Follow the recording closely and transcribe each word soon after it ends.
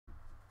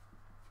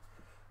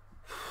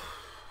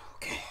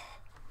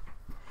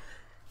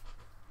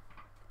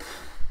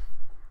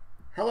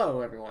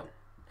Hello everyone.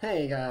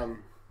 Hey,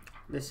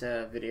 this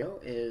video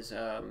is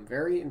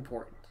very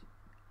important.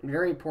 And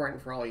very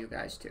important for all you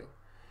guys too.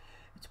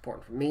 It's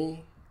important for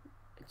me.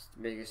 It's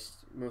the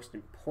biggest, most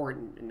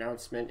important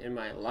announcement in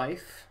my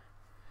life.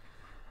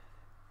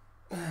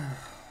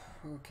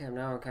 Okay,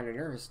 now I'm kind of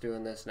nervous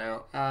doing this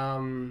now.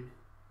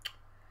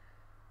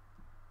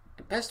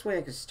 The best way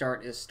I could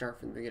start is start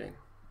from the beginning.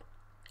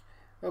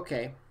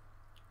 Okay,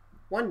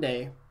 one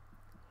day,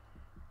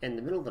 in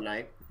the middle of the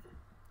night,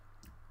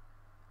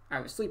 I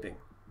was sleeping.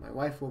 My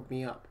wife woke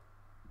me up.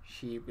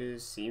 She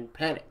seemed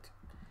panicked.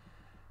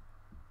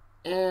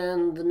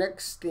 And the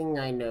next thing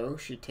I know,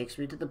 she takes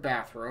me to the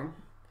bathroom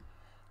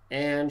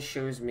and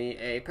shows me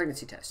a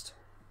pregnancy test.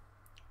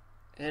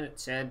 And it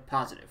said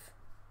positive.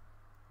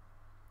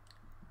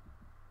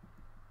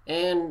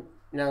 And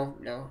no,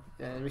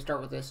 let me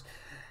start with this.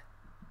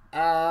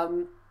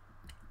 How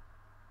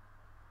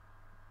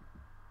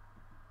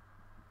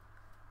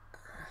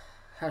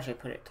should I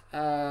put it?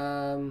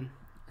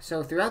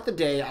 So throughout the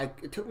day,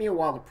 it took me a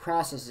while to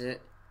process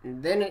it,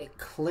 and then it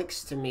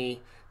clicks to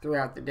me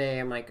throughout the day.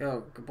 I'm like,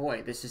 oh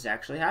boy, this is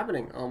actually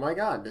happening. Oh my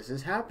god, this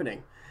is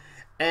happening.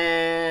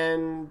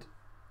 And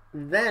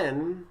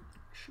then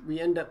we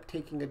end up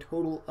taking a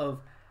total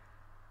of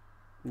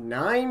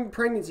 9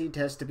 pregnancy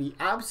tests to be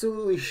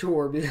absolutely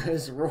sure,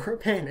 because Aurora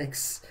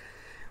panics.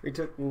 We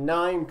took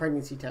 9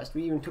 pregnancy tests.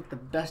 We even took the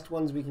best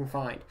ones we can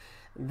find.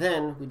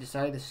 Then we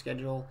decided to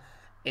schedule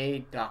a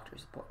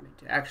doctor's appointment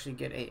to actually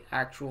get a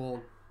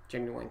actual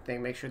genuine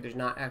thing, make sure there's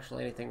not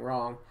actually anything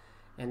wrong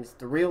and it's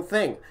the real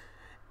thing.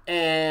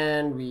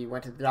 And we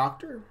went to the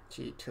doctor.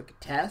 She took a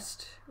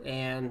test,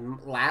 and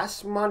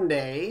last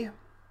Monday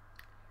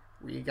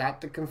we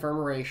got the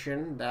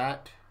confirmation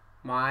that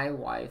my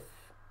wife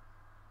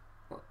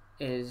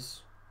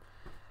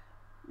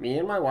me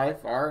and my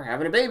wife are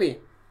having a baby.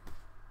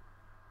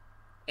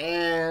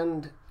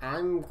 And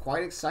I'm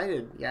quite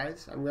excited,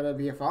 guys. I'm gonna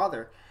be a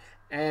father,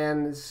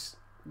 and it's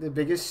the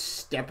biggest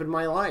step in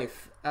my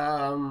life.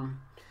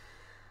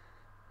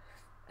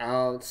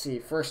 Let's see.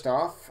 First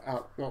off,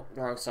 no,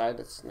 wrong side.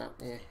 That's not.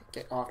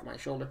 Get off my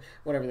shoulder.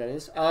 Whatever that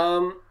is.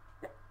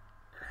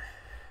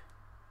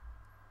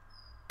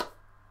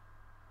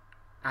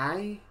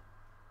 I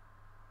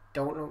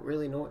don't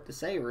really know what to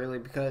say, really,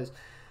 because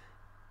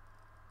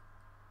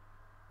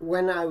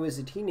when I was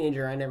a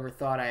teenager, I never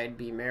thought I'd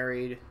be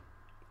married,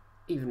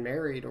 even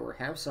married, or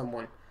have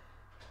someone.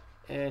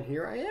 And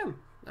here I am.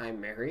 I'm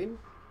married,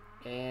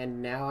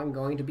 and now I'm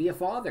going to be a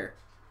father.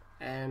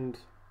 And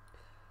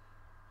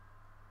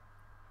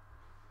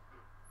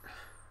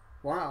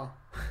wow.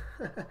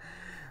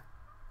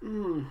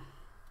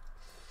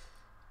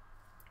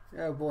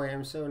 Oh boy,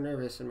 I'm so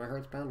nervous and my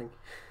heart's pounding.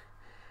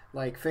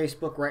 Like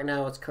Facebook right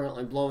now, it's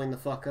currently blowing the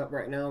fuck up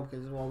right now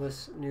because of all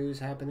this news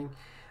happening.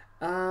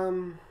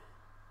 I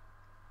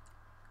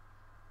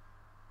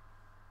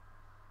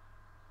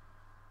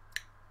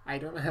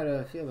don't know how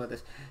to feel about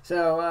this.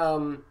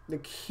 So, the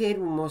kid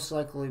will most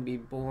likely be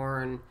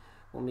born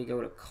when we go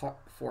to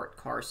Fort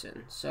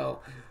Carson. So,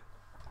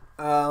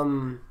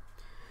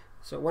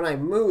 so when I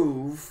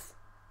move,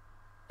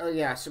 oh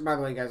yeah, so by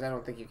the way, guys, I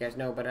don't think you guys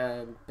know, but,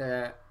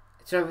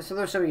 so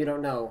there's some of you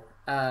don't know,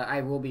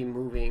 I will be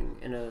moving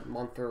in a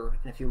month or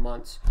in a few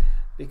months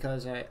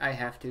because I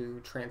have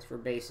to transfer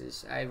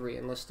bases. I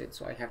re-enlisted,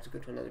 so I have to go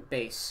to another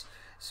base.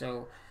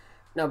 So,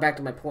 now back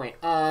to my point.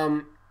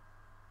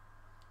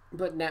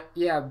 But now,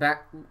 yeah,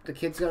 the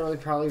kid's gonna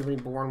probably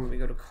be born when we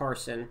go to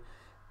Carson,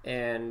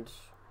 and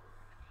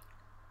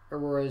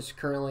Aurora's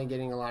currently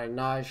getting a lot of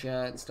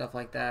nausea and stuff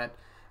like that.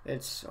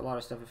 It's a lot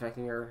of stuff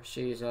affecting her.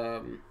 She's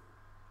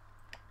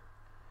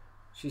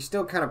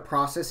still kind of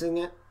processing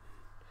it.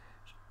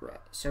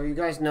 So you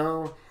guys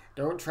know,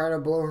 don't try to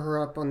blow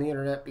her up on the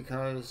internet,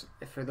 because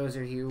for those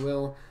of you who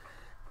will,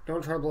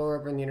 don't try to blow her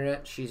up on the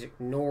internet. She's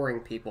ignoring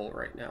people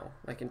right now,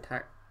 like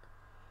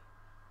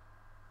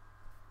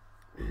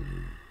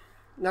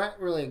not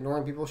really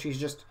ignoring people. She's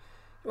just,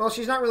 well,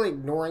 she's not really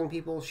ignoring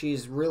people.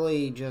 She's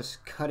really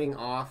just cutting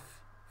off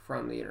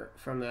from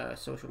the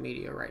social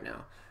media right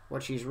now.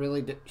 What she's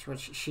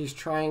she's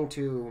trying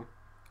to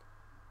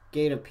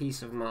gain a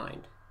peace of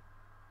mind.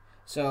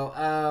 So,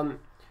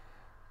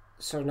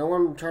 so no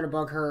one try to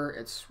bug her.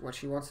 It's what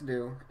she wants to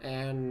do,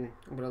 and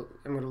I'm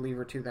gonna leave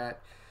her to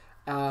that.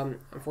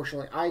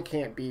 Unfortunately, I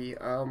can't be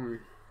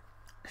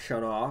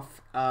shut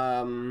off.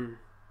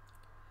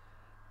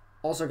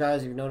 Also,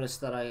 guys, you've noticed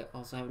that I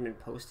also haven't been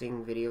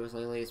posting videos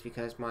lately. It's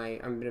because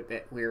I'm a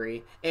bit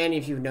weary. And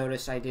if you've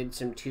noticed, I did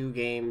 2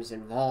 games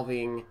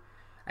involving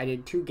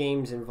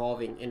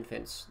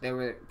infants. They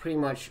were pretty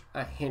much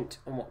a hint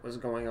on what was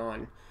going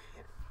on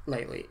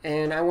lately.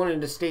 And I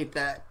wanted to state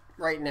that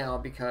right now,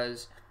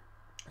 because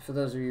for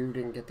those of you who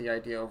didn't get the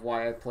idea of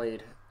why I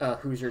played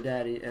Who's Your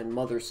Daddy and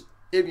Mother's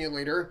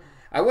Emulator,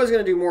 I was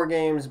going to do more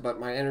games, but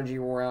my energy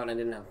wore out and I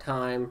didn't have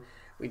time.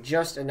 We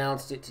just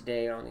announced it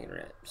today on the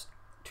internet,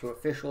 to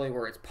officially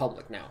where it's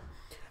public now.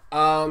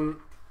 I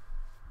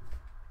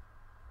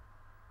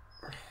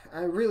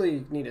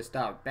really need to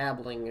stop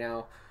babbling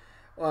now.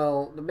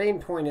 Well, the main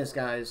point is,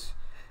 guys,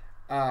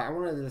 I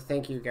wanted to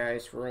thank you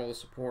guys for all the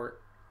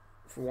support,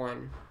 for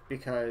one,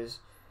 because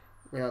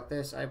without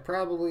this, I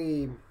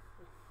probably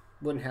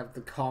wouldn't have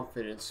the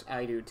confidence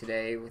I do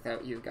today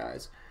without you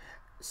guys.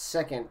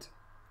 Second,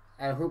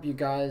 I hope you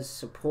guys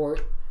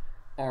support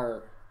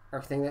our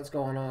thing that's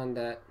going on.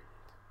 That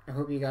I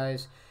hope you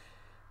guys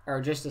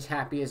are just as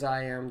happy as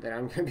I am that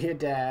I'm gonna be a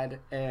dad,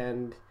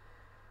 and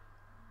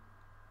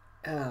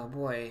oh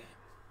boy,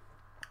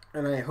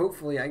 and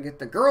hopefully I get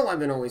the girl I've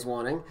been always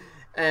wanting,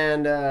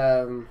 and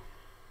oh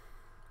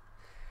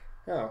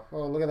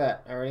well, look at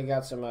that! I already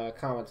got some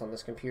comments on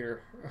this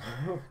computer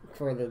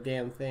for the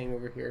damn thing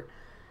over here.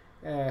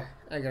 I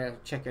gotta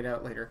check it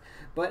out later.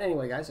 But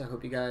anyway, guys, I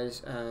hope you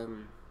guys. I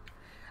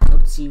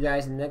hope to see you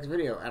guys in the next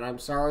video. And I'm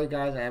sorry,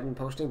 guys, I haven't been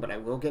posting, but I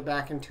will get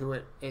back into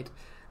it.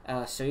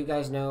 So you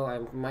guys know I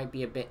might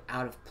be a bit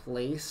out of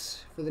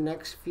place for the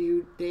next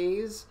few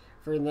days,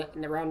 for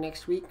around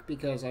next week,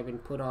 because I've been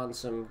put on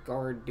some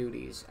guard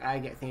duties.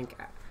 I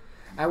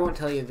won't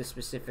tell you the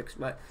specifics,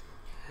 but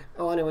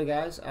anyway,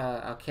 guys,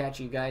 I'll catch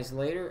you guys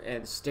later,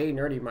 and stay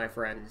nerdy, my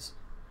friends.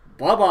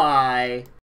 Bye bye.